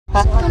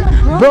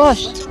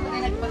Brush.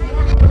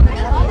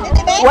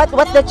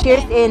 What's the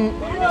cheers in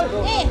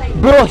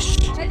brush?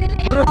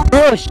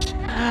 Brush.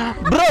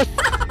 Brush.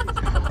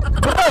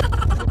 Brush.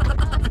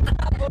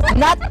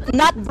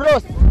 Not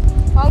brush.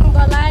 Ang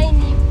balay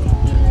ni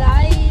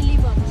Pilay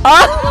Libang.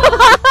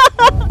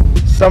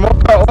 Sama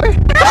ka, oy.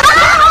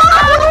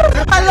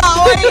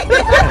 Hala, oy.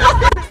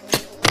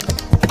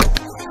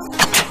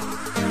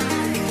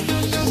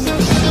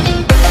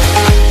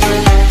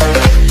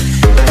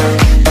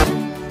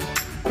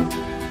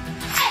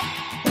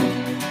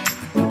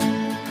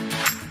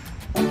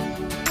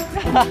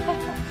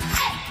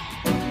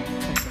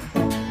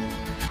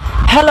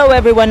 Hello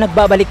everyone!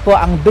 Nagbabalik po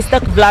ang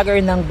Bistak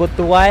Vlogger ng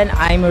Butuan.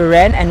 I'm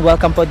Ren and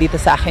welcome po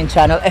dito sa aking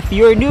channel. If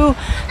you're new,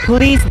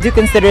 please do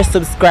consider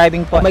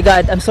subscribing po. Oh my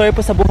god, I'm sorry po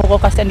sa buho ko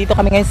kasi andito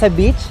kami ngayon sa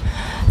beach.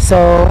 So,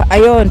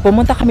 ayun,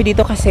 pumunta kami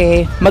dito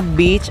kasi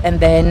mag-beach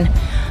and then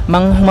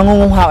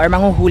mangunguha or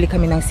manguhuli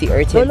kami ng sea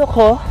urchin. Lolo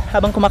ko,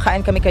 habang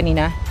kumakain kami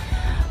kanina,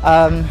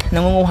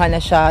 nangunguha na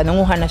siya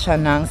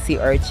ng sea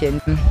urchin.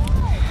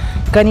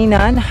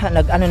 Kanina,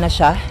 nag-ano na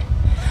siya,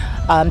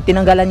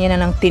 tinanggalan niya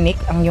na ng tinik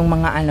ang yung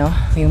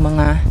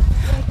mga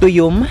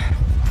tuyom.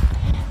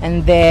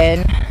 And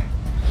then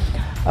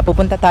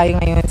pupunta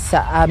tayo ngayon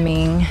sa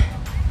aming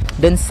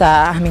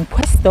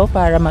pwesto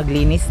para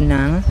maglinis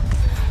ng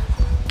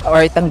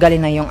or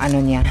tanggalin na yung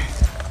niya,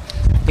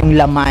 yung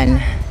laman.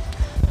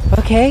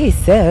 Okay,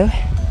 so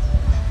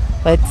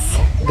let's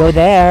go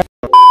there.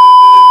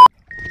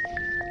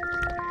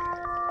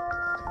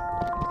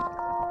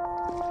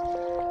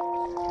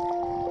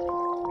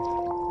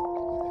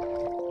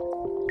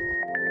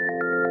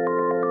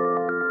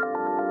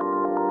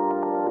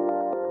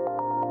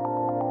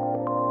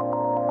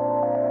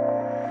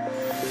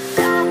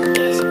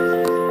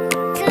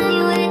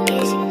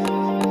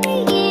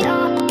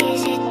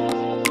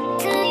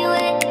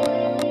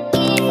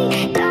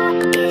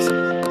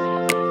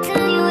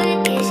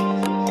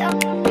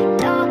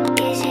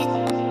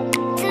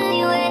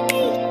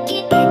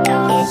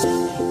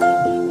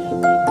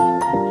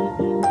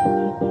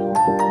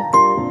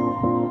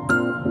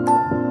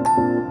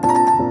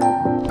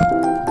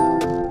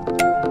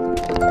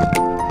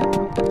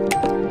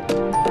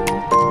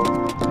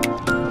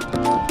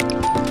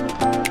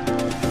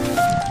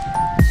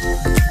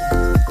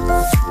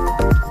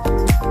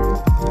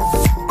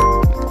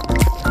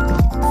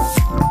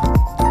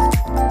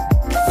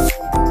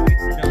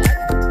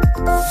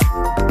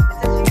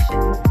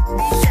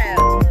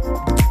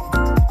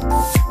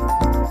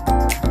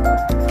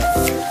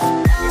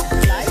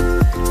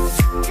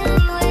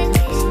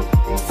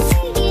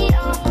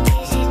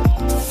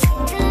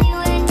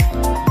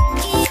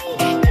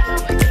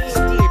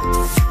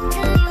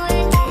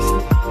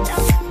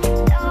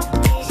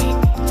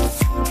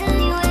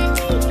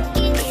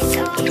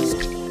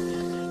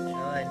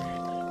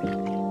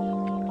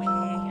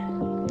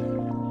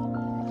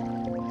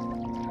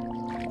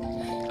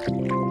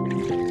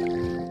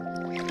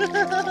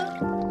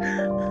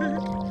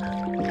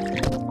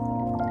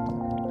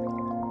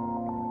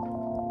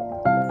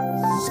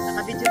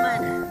 Naka-video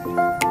man.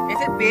 Is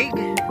it big?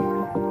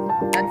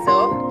 That's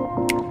so?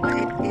 Oh,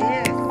 it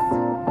is.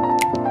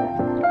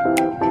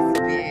 It's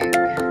big.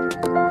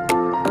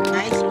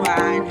 Nice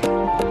one.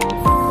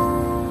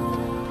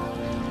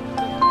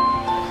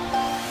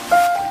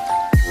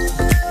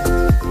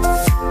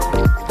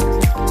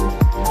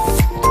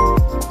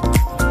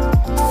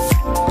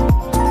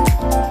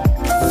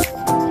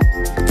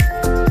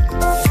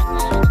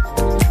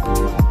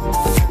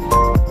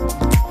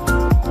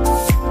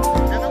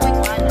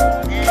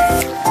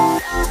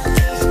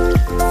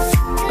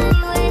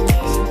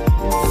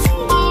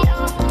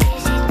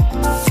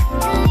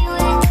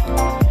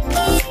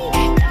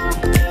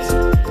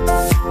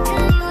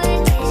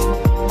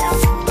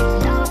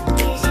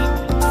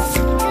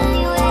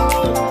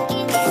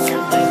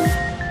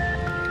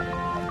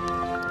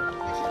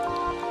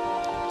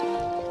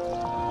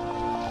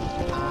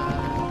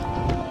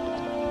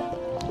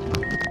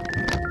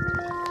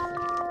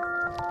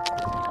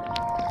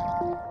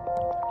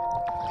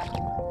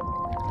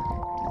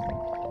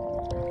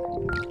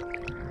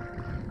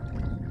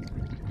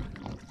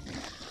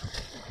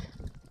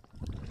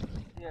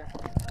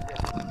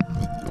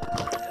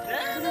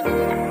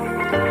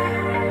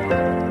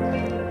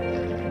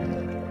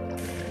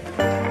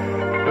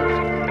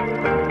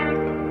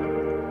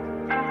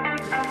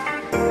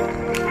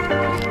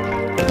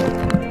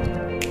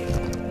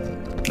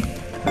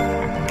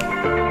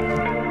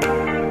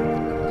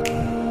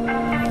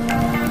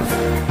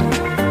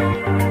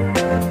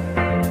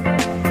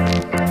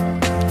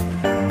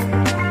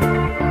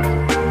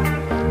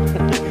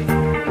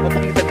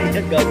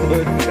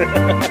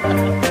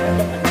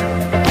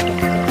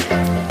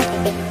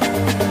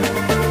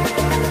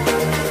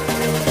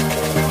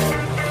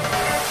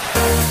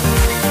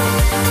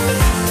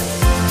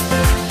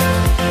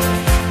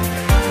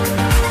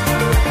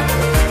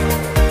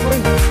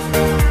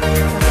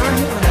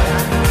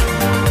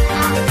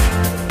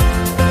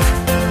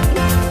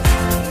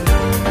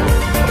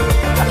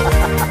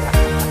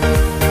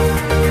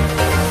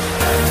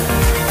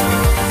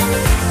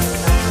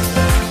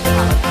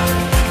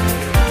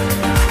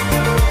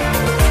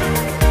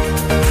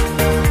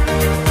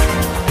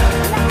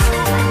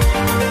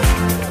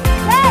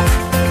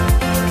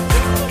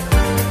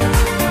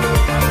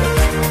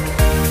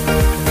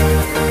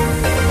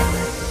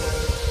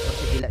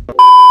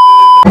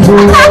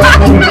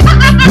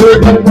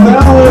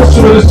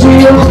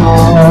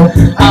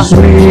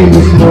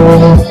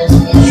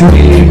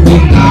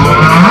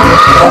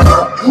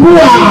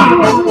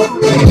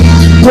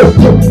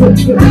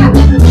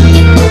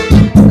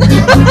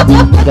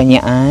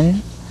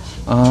 Ganyan.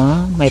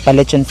 Oh, may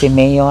paletsyon si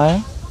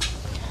Mayor.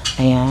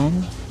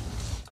 Ayan.